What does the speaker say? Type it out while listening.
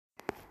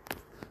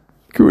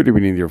Good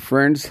evening, dear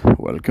friends.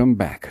 Welcome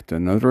back to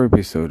another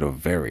episode of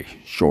Very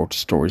Short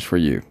Stories for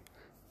You.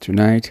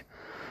 Tonight,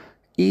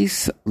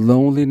 is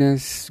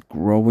loneliness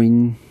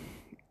growing?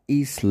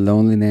 Is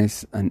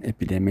loneliness an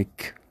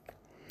epidemic?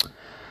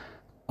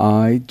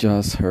 I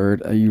just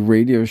heard a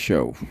radio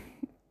show,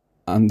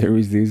 and there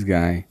is this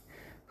guy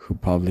who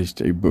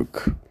published a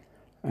book,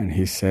 and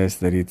he says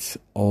that it's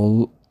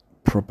all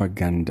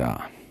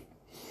propaganda.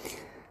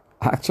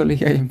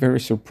 Actually, I am very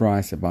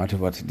surprised about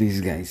what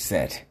this guy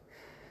said,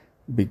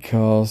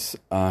 because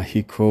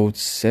he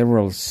quotes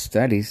several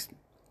studies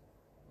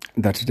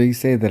that they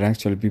say that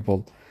actually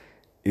people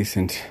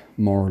isn't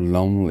more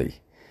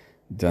lonely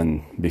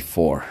than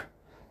before.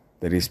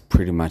 That is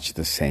pretty much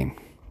the same.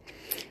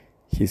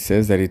 He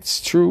says that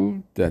it's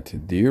true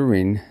that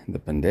during the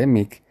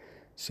pandemic,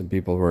 some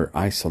people were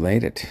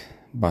isolated,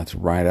 but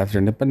right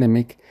after the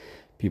pandemic,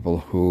 people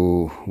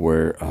who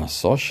were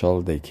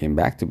social, they came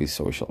back to be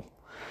social.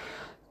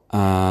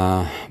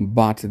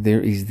 But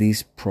there is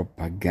this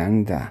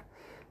propaganda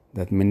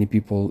that many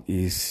people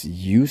is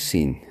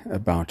using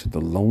about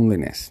the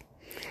loneliness.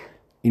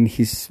 In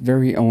his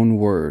very own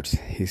words,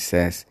 he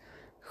says,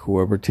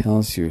 whoever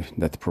tells you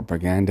that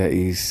propaganda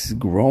is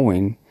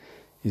growing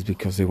is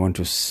because they want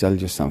to sell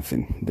you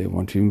something. They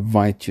want to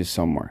invite you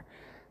somewhere.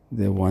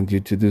 They want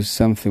you to do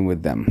something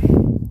with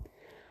them.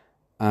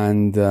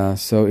 And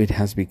so it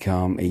has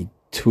become a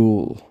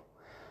tool.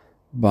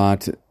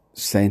 But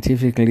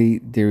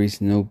scientifically, there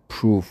is no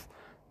proof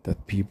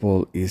that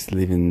people is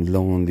living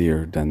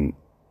lonelier than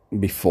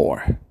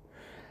before.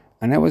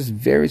 And I was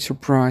very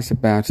surprised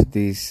about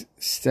this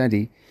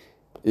study,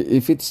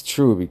 if it's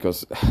true,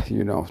 because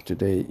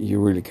today you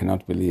really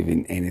cannot believe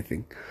in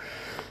anything.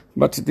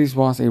 But this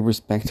was a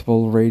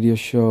respectable radio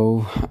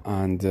show,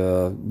 and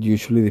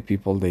usually the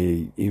people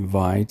they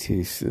invite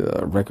is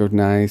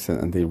recognized,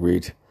 and they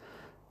read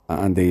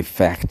and they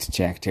fact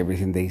checked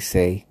everything they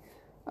say.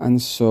 And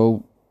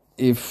so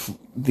if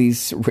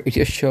this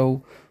radio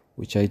show,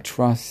 which I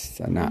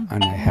trust and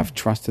I have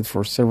trusted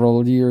for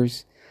several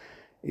years,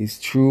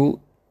 is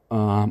true,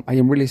 I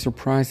am really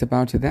surprised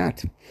about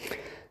that.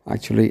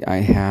 Actually, I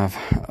have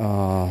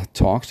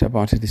talked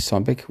about this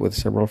topic with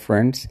several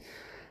friends,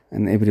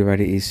 and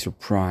everybody is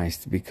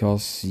surprised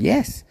because,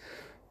 yes,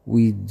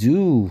 we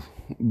do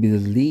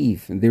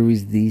believe there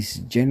is this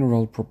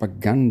general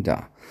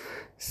propaganda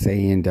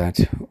saying that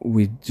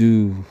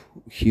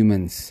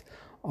humans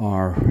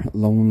are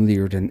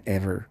lonelier than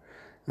ever,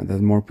 and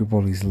that more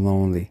people is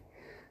lonely.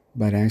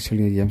 But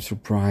actually, I am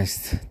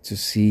surprised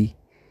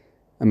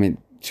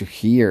to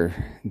hear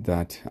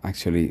that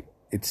actually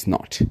it's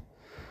not.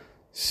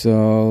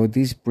 So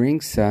this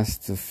brings us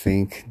to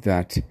think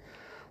that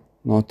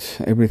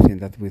not everything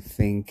that we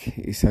think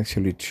is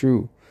actually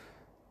true.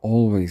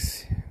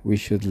 Always we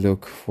should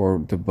look for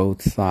the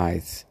both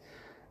sides.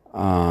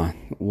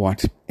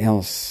 What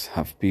else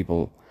have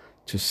people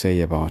to say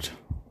about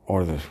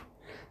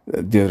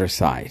the other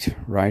side,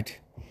 right?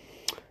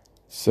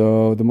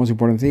 So the most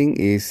important thing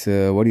is,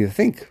 what do you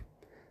think?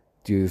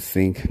 Do you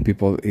think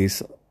people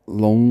is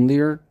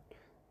lonelier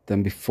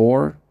than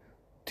before?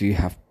 Do you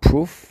have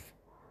proof?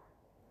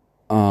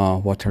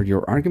 What are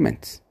your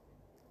arguments?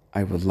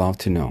 I would love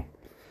to know.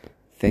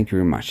 Thank you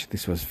very much.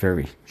 This was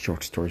Very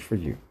Short Stories for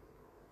You.